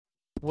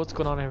What's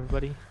going on,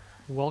 everybody?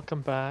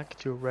 Welcome back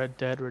to Red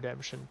Dead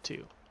Redemption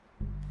 2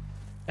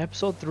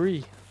 Episode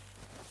 3.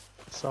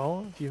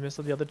 So, if you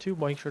missed the other two,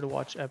 make sure to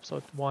watch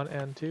Episode 1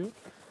 and 2.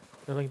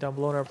 The link down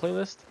below in our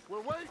playlist.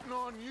 We're waiting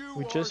on you,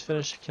 We just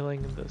finished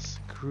killing this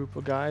group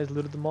of guys,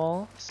 looted them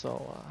all,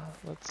 so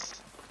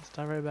let's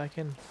dive right back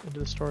into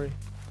the story.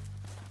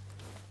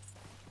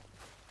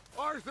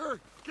 Arthur,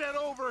 get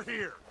over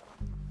here!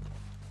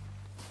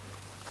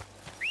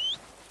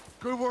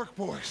 Good work,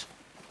 boys.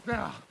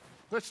 Now,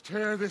 let's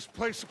tear this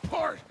place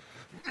apart.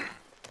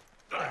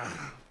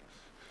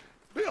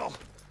 Bill,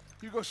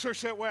 you go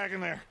search that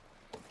wagon there.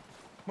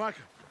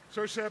 Micah,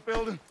 search that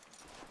building.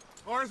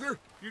 Arthur,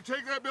 you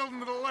take that building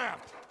to the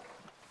left.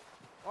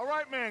 All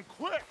right, man,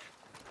 quick.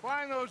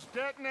 Find those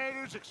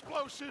detonators,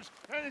 explosives,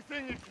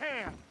 anything you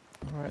can.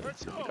 All right,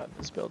 let's see what we got in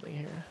this building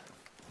here.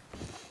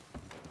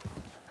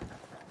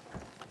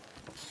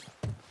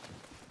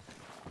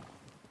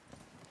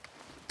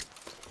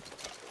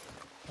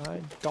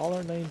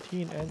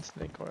 $1.19 and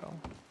snake oil.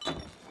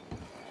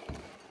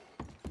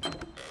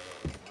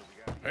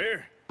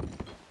 Here.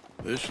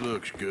 This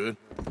looks good.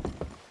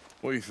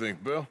 What do you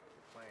think, Bill?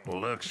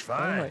 Well, looks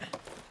fine. Right.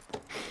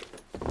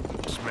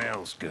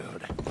 Smells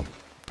good.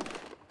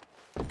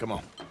 Come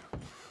on.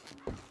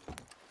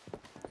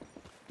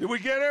 Did we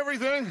get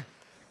everything?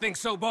 Think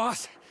so,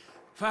 boss?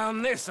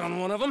 Found this on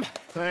one of them.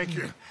 Thank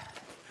you.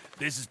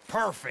 This is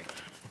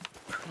perfect.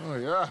 Oh,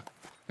 yeah?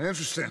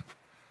 Interesting.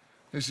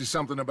 This is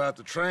something about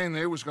the train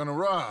they was gonna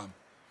rob.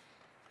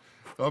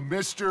 Of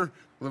Mr.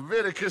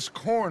 Leviticus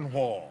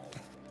Cornwall.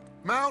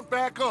 Mount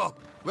back up.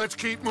 Let's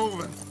keep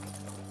moving.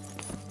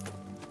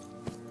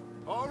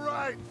 All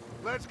right,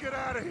 let's get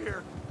out of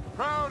here.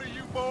 Proud of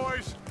you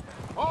boys.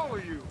 All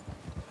of you.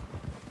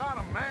 Not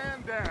a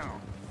man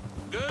down.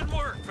 Good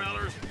work,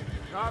 fellers.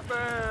 Not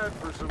bad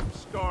for some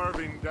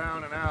starving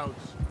down and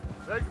outs.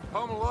 They can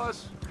pummel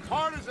us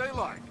hard as they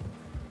like.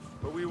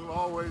 But we will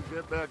always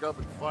get back up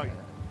and fight.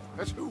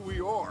 That's who we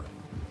are.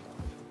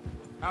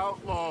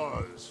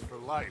 Outlaws for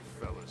life,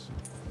 fellas.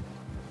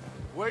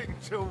 Wait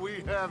until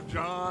we have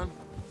John,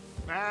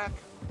 Mac,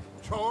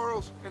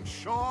 Charles, and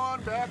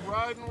Sean back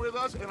riding with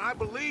us, and I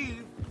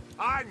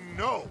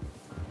know,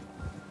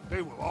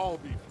 they will all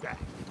be back.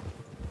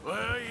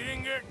 Well, you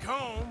didn't get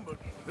Combe, but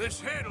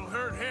this hit'll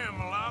hurt him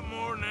a lot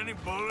more than any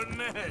bullet in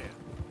the head.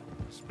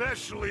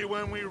 Especially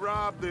when we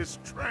rob this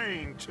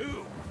train,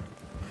 too.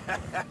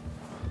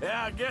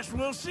 Yeah, I guess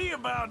we'll see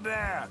about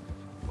that.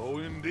 Oh,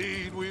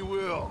 indeed we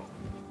will.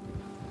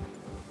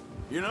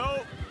 You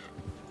know,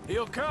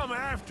 he'll come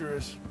after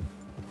us.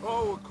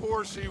 Oh, of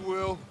course he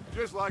will,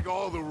 just like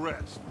all the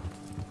rest.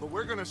 But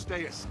we're gonna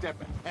stay a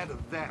step ahead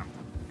of them.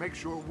 Make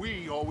sure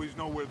we always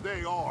know where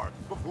they are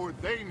before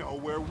they know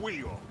where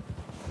we are.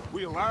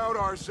 We allowed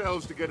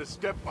ourselves to get a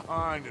step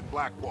behind in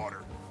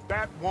Blackwater.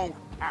 That won't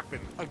happen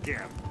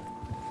again.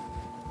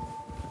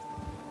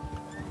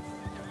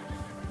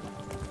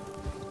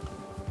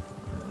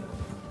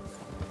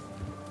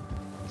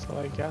 So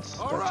I guess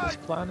All that's right,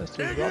 his plan, is to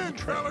dig rob the in,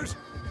 train. fellas.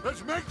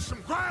 Let's make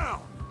some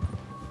ground.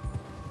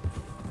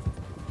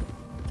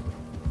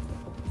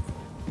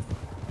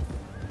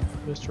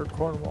 Mr.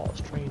 Cornwall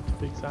is trained to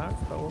be exact,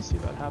 but we'll see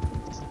that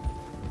happens.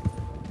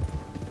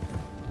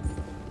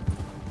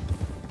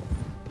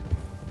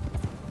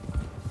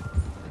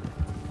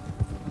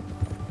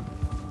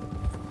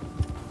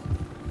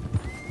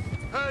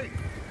 Hey,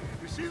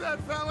 you see that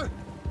fella?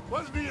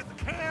 Wasn't he at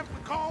the camp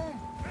with Combe?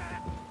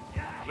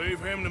 Leave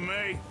him to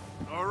me.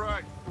 All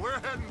right, we're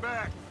heading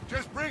back.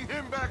 Just bring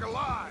him back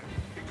alive.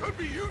 He could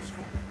be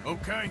useful.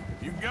 Okay,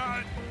 you got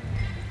it.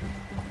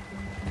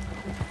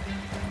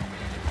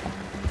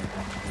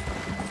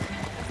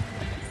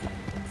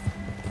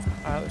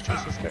 Alright, let's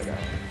chase this guy down.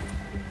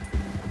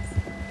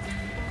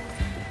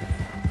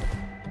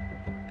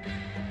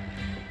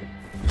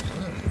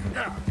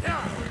 Yeah,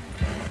 yeah.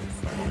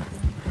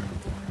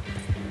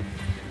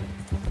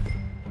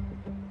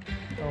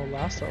 Oh,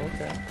 lasso,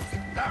 okay.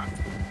 Yeah.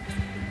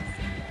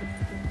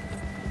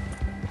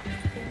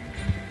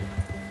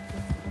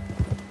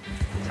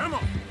 Come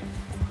on.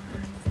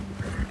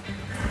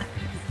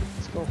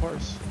 Let's go,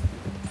 horse.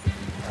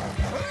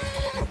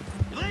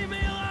 Leave me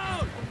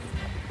alone.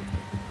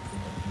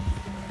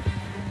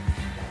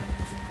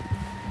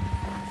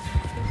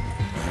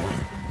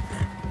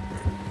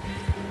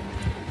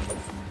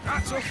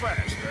 Not so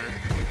fast, man.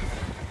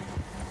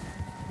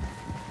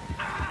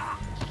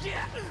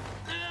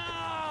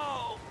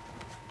 No!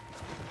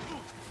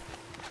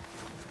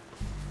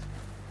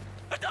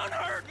 Don't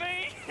hurt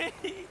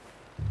me!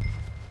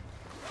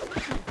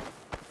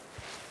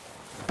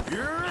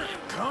 You're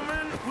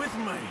coming with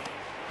me.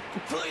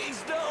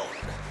 Please don't.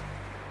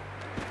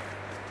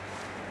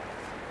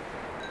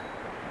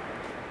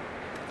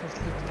 Let's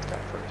leave this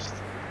guy first.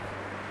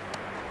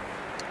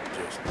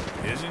 Just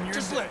isn't your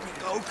Just let me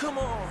go, come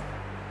on.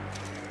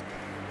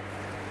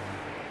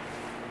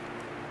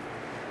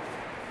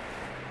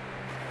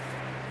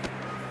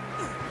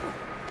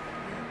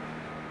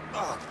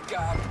 Oh,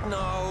 God,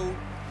 no.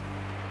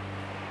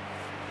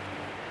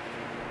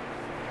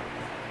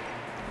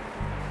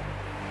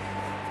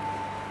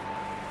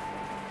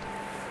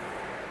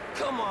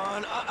 Come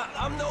on,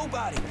 I'm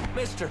nobody,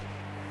 mister.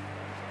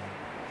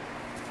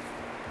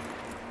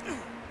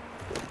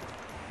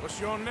 What's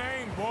your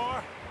name, boy?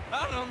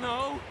 I don't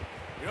know.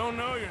 You don't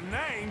know your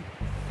name?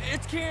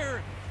 It's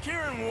Kieran.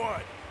 Kieran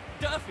what?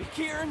 Duffy,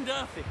 Kieran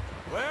Duffy.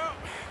 Well,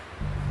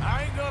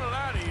 I ain't gonna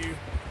lie to you.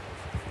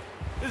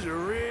 This is a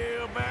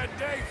real bad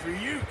day for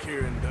you,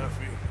 Kieran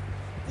Duffy.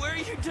 Where are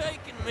you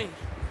taking me?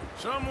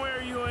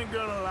 Somewhere you ain't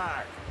gonna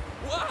like.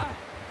 Why?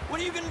 What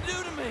are you gonna do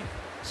to me?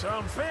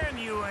 Something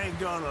you ain't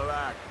gonna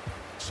like.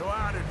 So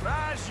I'd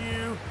advise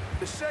you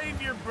to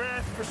save your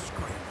breath for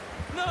screaming.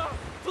 No,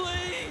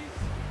 please.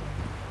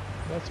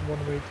 That's one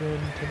way to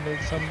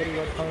intimidate somebody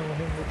by telling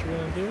him what you're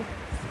gonna do.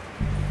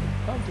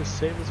 I'll just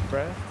save his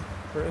breath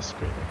for a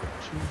screaming.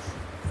 Jeez.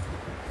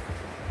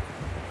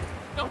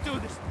 Don't do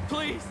this,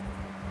 please.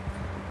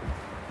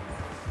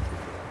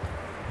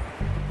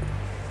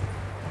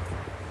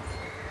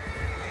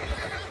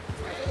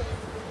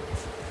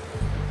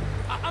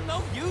 I'm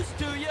no use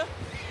to you.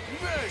 You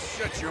better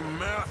shut your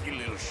mouth, you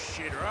little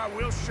shit, or I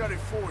will shut it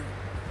for you.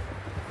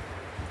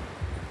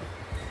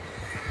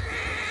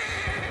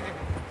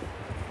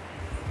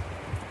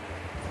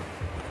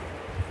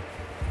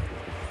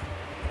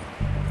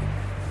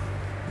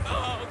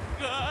 Oh,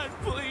 God,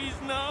 please,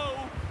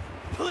 no.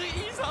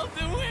 Please, I'll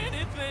do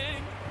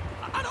anything.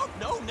 I don't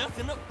know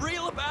nothing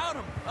real about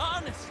him,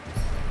 honest.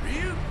 Are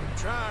you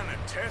trying to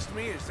test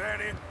me? Is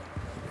that it?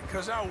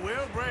 Because I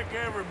will break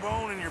every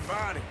bone in your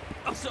body.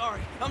 I'm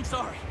sorry,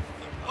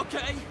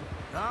 okay?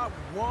 Not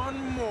one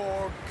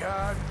more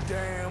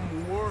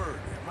goddamn word.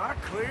 Am I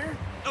clear?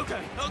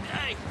 Okay.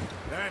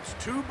 That's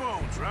 2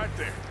 bones right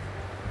there.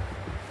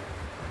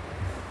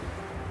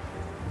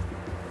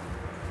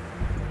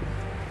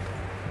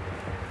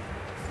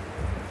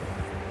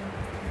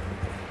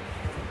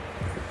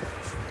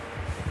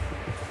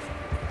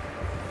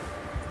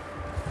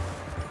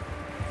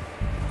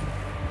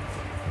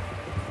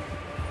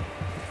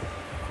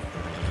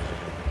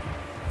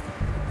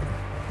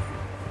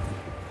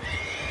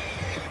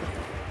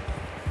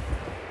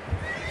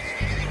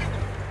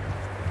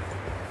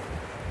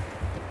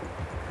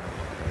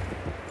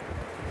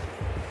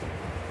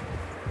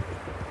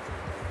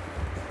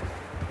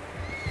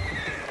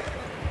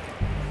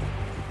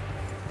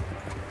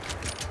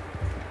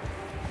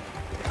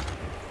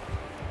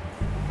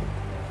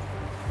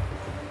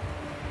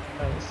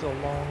 This is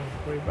a long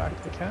way back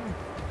to the camp.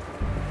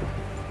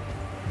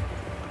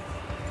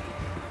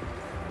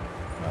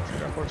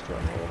 That's a horse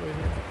run all the way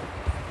here.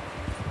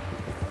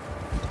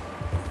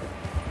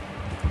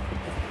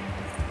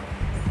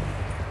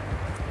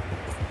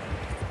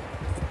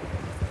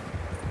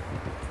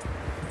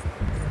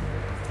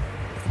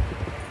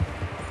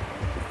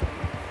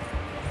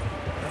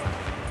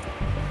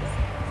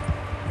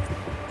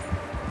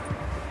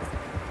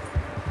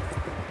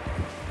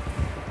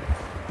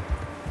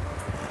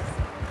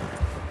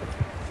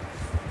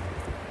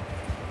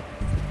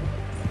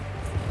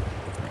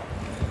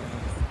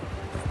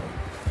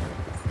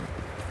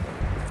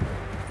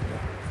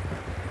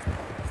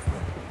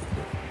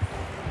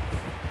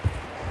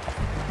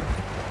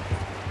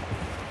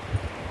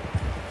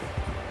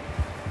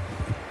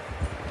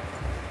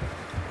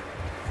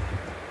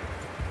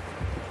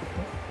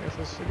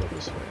 Let's go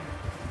this way.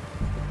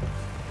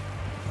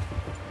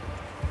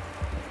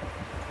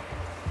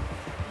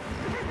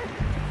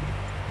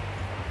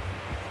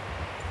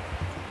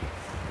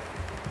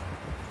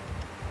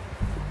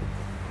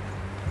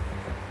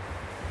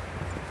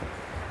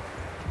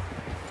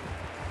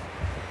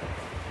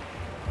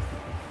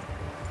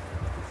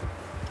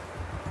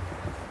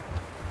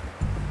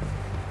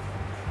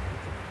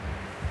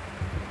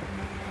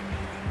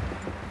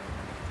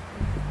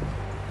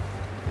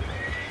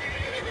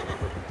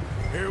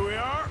 Here we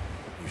are,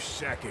 you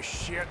sack of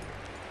shit.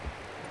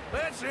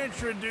 Let's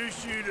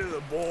introduce you to the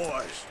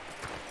boys.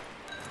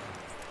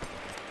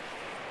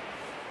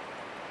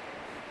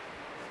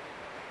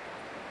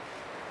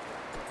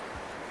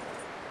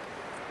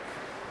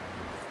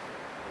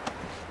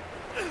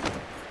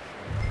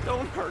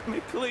 Don't hurt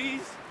me,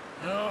 please.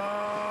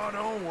 Oh,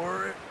 don't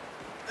worry.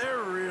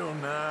 They're real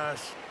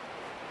nice.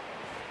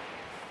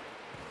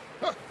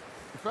 Huh.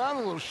 You found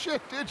a little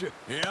shit, did you?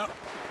 Yep.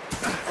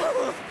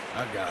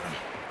 I got him.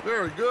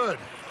 Very good.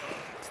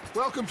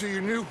 Welcome to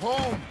your new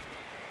home.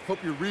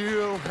 Hope you're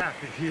real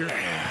happy here.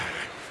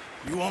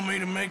 You want me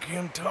to make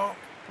him talk?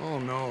 Oh,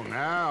 no,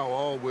 now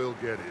all we'll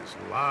get is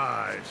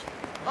lies.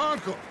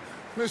 Uncle,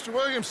 Mr.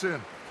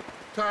 Williamson,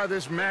 tie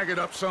this maggot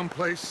up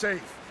someplace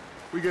safe.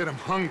 We get him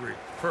hungry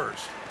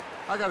first.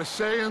 I got a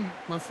saying,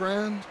 my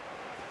friend.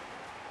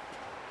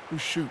 We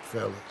shoot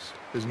fellas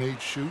as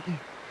need shooting,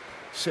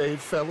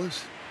 save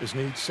fellas as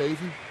need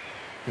saving,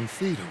 and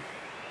feed 'em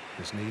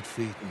as need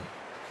feeding.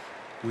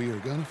 We are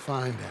gonna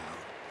find out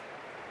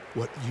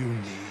what you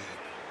need.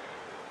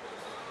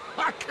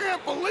 I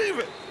can't believe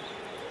it!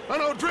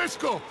 An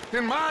O'Driscoll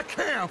in my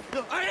camp!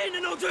 I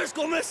ain't no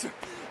O'Driscoll, mister!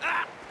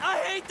 I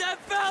hate that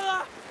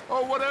fella!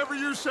 Oh, whatever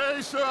you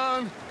say,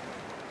 son.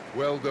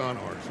 Well done,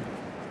 Arthur.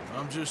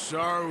 I'm just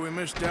sorry we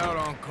missed out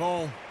on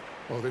Colm.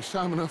 Oh, there's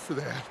time enough for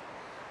that.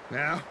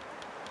 Now,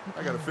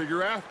 I gotta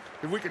figure out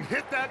if we can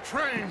hit that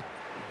train.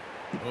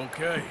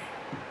 Okay.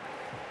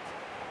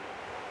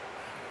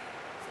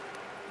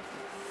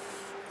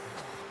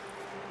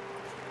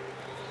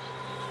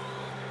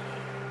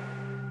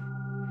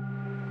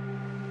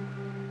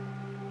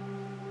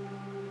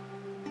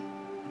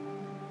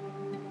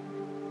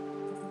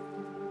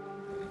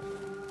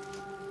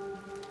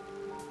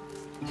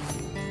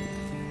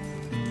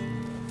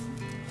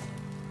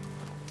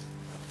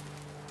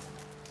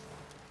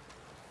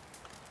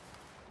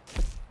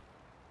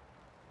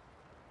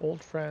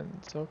 Old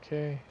friends,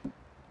 okay.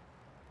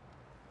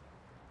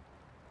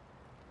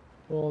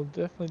 Well,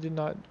 definitely did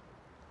not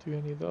do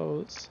any of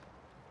those.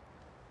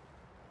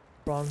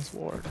 Bronze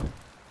Ward.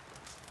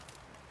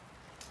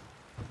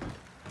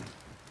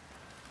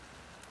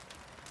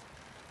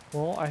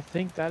 Well, I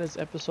think that is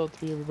episode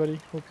 3, everybody.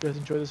 Hope you guys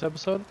enjoyed this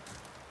episode.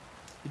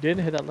 If you did,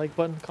 hit that like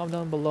button, comment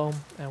down below,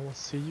 and we'll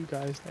see you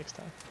guys next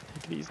time.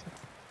 Take it easy.